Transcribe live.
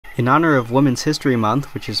In honor of Women's History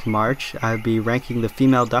Month, which is March, I'll be ranking the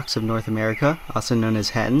female ducks of North America, also known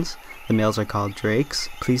as hens. The males are called drakes.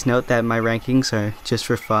 Please note that my rankings are just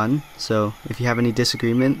for fun, so if you have any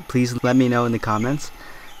disagreement, please let me know in the comments.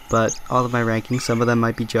 But all of my rankings, some of them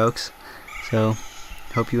might be jokes, so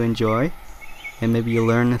hope you enjoy, and maybe you'll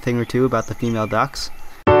learn a thing or two about the female ducks.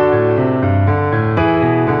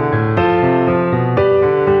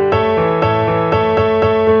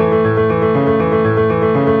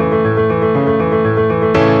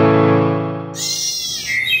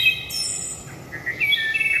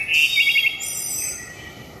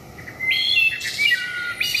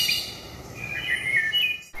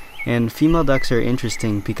 And female ducks are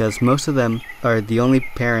interesting because most of them are the only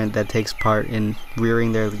parent that takes part in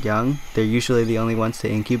rearing their young. They're usually the only ones to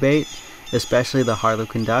incubate, especially the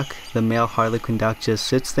Harlequin Duck. The male Harlequin Duck just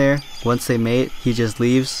sits there. Once they mate, he just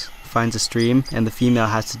leaves, finds a stream, and the female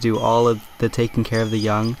has to do all of the taking care of the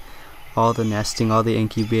young, all the nesting, all the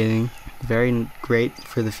incubating. Very great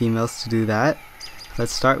for the females to do that.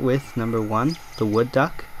 Let's start with number 1, the wood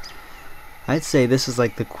duck. I'd say this is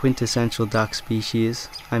like the quintessential duck species.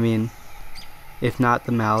 I mean, if not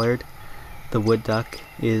the mallard, the wood duck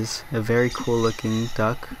is a very cool looking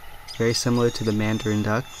duck, very similar to the Mandarin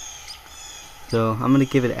duck. So I'm gonna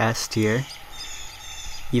give it S tier.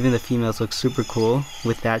 Even the females look super cool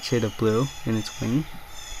with that shade of blue in its wing.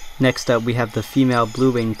 Next up we have the female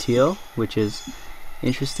blue-winged teal, which is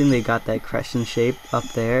interesting. They got that crescent shape up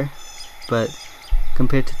there, but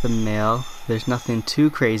compared to the male, there's nothing too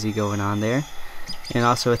crazy going on there. And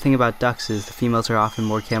also a thing about ducks is the females are often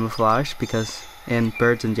more camouflaged and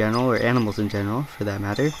birds in general, or animals in general for that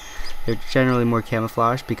matter, they're generally more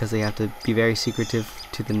camouflaged because they have to be very secretive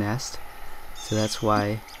to the nest. So that's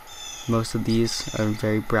why most of these are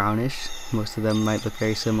very brownish. Most of them might look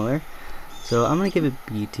very similar. So I'm going to give it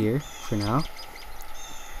B tier for now.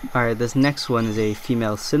 Alright, this next one is a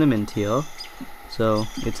female cinnamon teal. So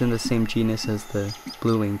it's in the same genus as the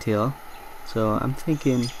blue-winged teal. So I'm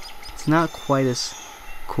thinking it's not quite as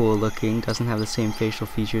cool looking, doesn't have the same facial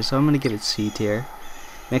features, so I'm going to give it C tier.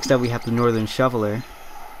 Next up we have the northern shoveler.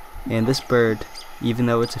 And this bird, even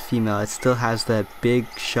though it's a female, it still has that big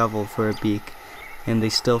shovel for a beak. And they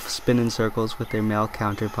still spin in circles with their male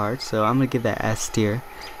counterparts, so I'm going to give that S tier,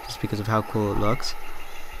 just because of how cool it looks.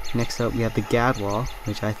 Next up we have the Gadwall,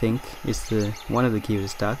 which I think is one of the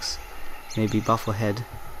cutest ducks. Maybe Bufflehead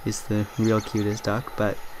is the real cutest duck,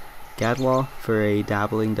 but Gadwall for a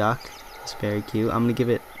dabbling duck is very cute. I'm going to give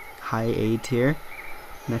it high A tier.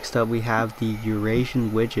 Next up we have the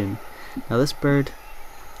Eurasian Wigeon. Now this bird,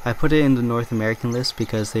 I put it in the North American list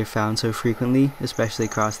because they're found so frequently, especially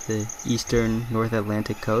across the eastern North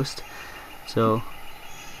Atlantic coast. So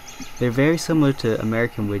they're very similar to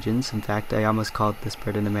American Widgeons. In fact, I almost called this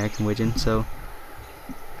bird an American Widgeon, so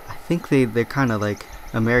I think they're kind of like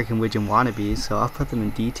American Widgeon wannabes, so I'll put them in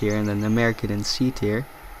D tier and then American in C tier.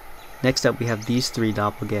 Next up we have these 3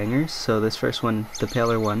 doppelgangers. So this first one, the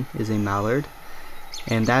paler one, is a mallard,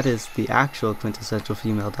 and that is the actual quintessential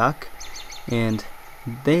female duck, and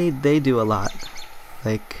they do a lot.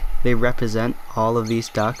 Like, they represent all of these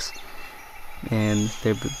ducks, and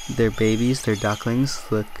their babies, their ducklings,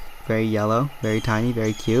 look very yellow, very tiny,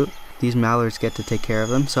 very cute. These mallards get to take care of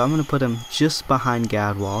them, so I'm going to put them just behind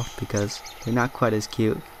Gadwall because they're not quite as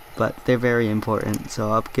cute, but they're very important,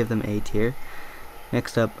 so I'll give them A tier.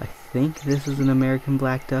 Next up, I think this is an American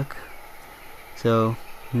black duck. So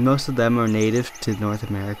most of them are native to North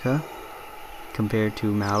America compared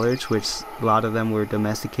to mallards, which a lot of them were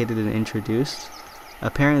domesticated and introduced.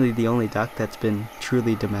 Apparently the only duck that's been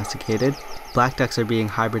truly domesticated. Black ducks are being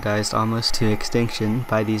hybridized almost to extinction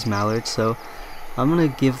by these mallards, so I'm gonna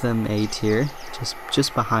give them A tier,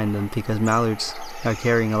 just behind them, because mallards are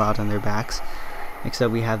carrying a lot on their backs. Next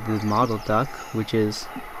up we have the Mottled Duck, which is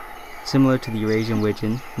similar to the Eurasian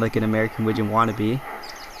Wigeon, like an American Widgeon wannabe.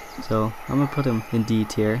 So I'm gonna put them in D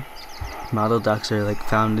tier. Mottled ducks are like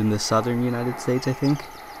found in the southern United States, I think,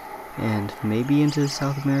 and maybe into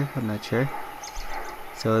South America, I'm not sure.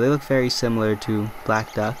 So they look very similar to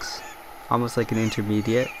black ducks, almost like an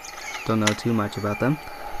intermediate. Don't know too much about them.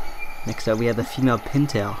 Next up we have the female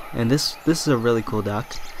Pintail, and this is a really cool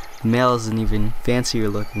duck. The male is an even fancier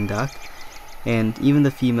looking duck, and even the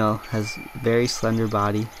female has very slender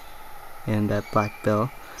body and that black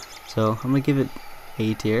bill, so I'm gonna give it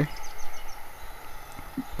A tier.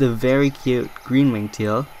 The very cute green-winged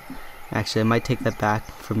teal, actually I might take that back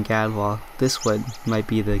from Gadwall, this one might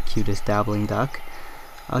be the cutest dabbling duck.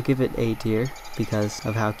 I'll give it A tier because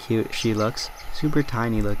of how cute she looks. Super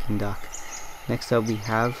tiny looking duck. Next up we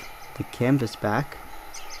have the Canvasback.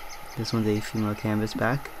 This one's a female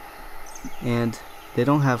Canvasback, and They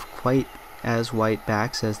don't have quite as white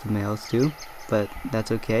backs as the males do, but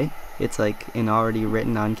that's okay. It's like an already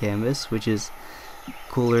written on canvas, which is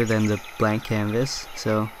cooler than the blank canvas,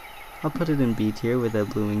 so I'll put it in B tier with a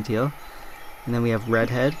blooming teal. And then we have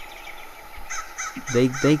Redhead.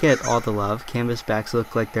 They get all the love. Canvasbacks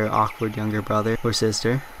look like their awkward younger brother or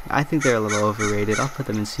sister. I think they're a little overrated. I'll put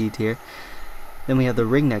them in C tier. Then we have the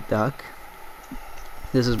ringneck duck.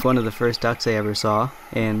 This is one of the first ducks I ever saw,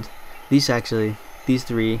 and these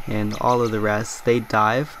three and all of the rest, they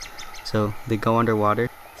dive, so they go underwater,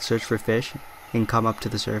 search for fish, and come up to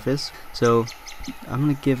the surface. So I'm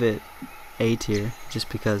gonna give it A tier just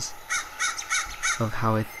because of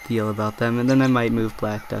how I feel about them, and then I might move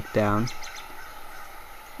black duck down.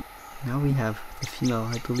 Now we have the female.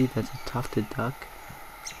 I believe that's a tufted duck.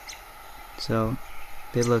 So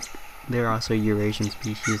they're also Eurasian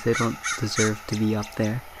species. They don't deserve to be up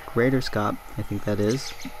there. Greater Scaup, I think that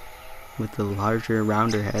is, with the larger,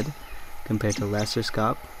 rounder head compared to lesser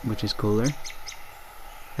Scaup, which is cooler.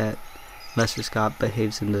 That lesser Scaup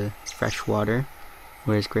behaves in the fresh water,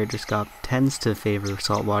 whereas greater Scaup tends to favor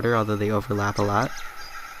saltwater, although they overlap a lot.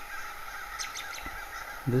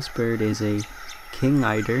 This bird is a king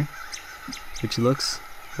eider, which looks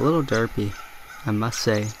a little derpy, I must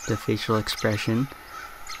say, the facial expression,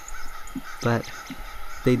 but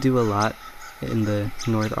they do a lot in the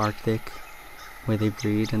North Arctic where they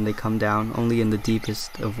breed, and they come down only in the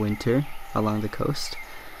deepest of winter along the coast.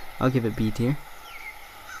 I'll give it B tier.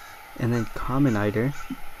 And then common eider,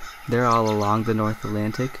 they're all along the North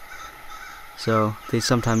Atlantic, so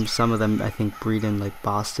some of them I think breed in like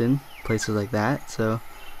Boston, places like that, so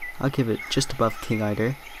I'll give it just above king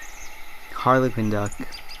eider. Harlequin duck,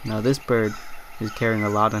 now this bird is carrying a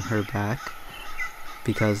lot on her back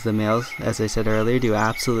because the males, as I said earlier, do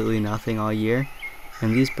absolutely nothing all year,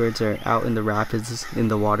 and these birds are out in the rapids, in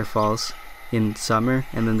the waterfalls in summer,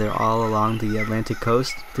 and then they're all along the Atlantic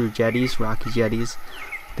coast through jetties, rocky jetties,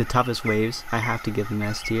 the toughest waves. I have to give them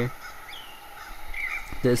S tier.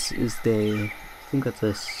 This is I think that's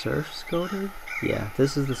a surf scoter? Yeah,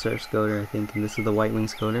 this is the surf scoter, I think, and this is the white wing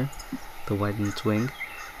scoter, the white in its wing.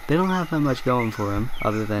 They don't have that much going for them,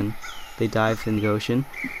 other than they dive in the ocean.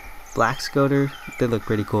 Black scoter, they look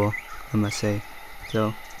pretty cool, I must say,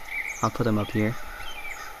 so I'll put them up here.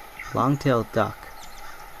 Long-tailed duck.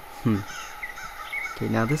 Okay,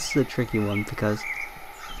 now this is a tricky one because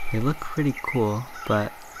they look pretty cool,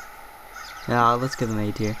 but let's give them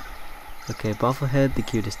A tier. Okay, Bufflehead, the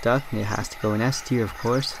cutest duck. It has to go in S tier, of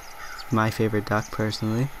course. My favorite duck,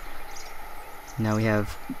 personally. Now we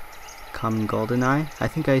have common Goldeneye. I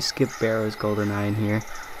think I skipped Barrow's Goldeneye in here.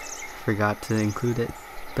 Forgot to include it.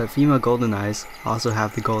 But female Goldeneyes also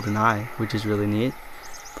have the golden eye, which is really neat.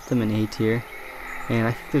 Put them in A tier. And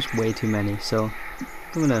I think there's way too many, so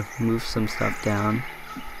I'm gonna move some stuff down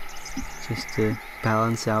just to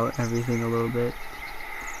balance out everything a little bit.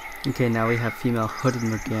 Okay, now we have female hooded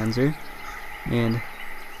Merganser, and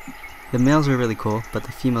the males are really cool, but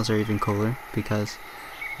the females are even cooler because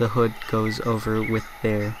the hood goes over with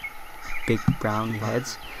their big brown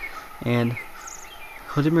heads. And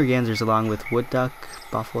hooded Mergansers, along with wood duck,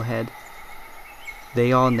 Bufflehead,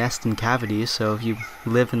 they all nest in cavities, so if you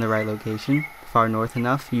live in the right location, far north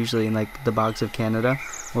enough, usually in like the bogs of Canada,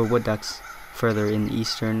 or wood ducks further in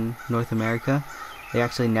eastern North America, they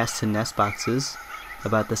actually nest in nest boxes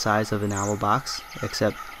about the size of an owl box,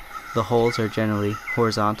 except the holes are generally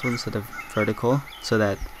horizontal instead of vertical, so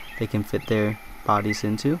that they can fit their bodies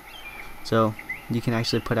into. So you can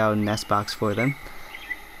actually put out a nest box for them.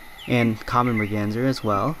 And common Merganser as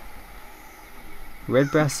well.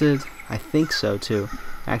 Red-breasted, I think so too.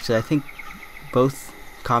 Actually, I think both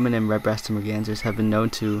common and red-breasted Mergansers have been known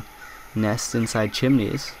to nest inside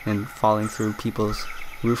chimneys and falling through people's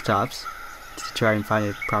rooftops to try and find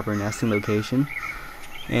a proper nesting location.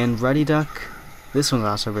 And Ruddy Duck, this one's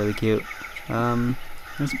also really cute.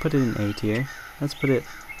 Let's put it in A tier. Let's put it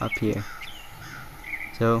up here.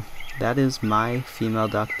 So that is my female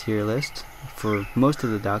duck tier list for most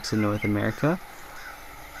of the ducks in North America.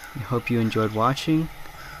 I hope you enjoyed watching.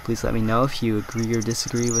 Please let me know if you agree or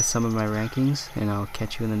disagree with some of my rankings, and I'll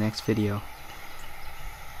catch you in the next video.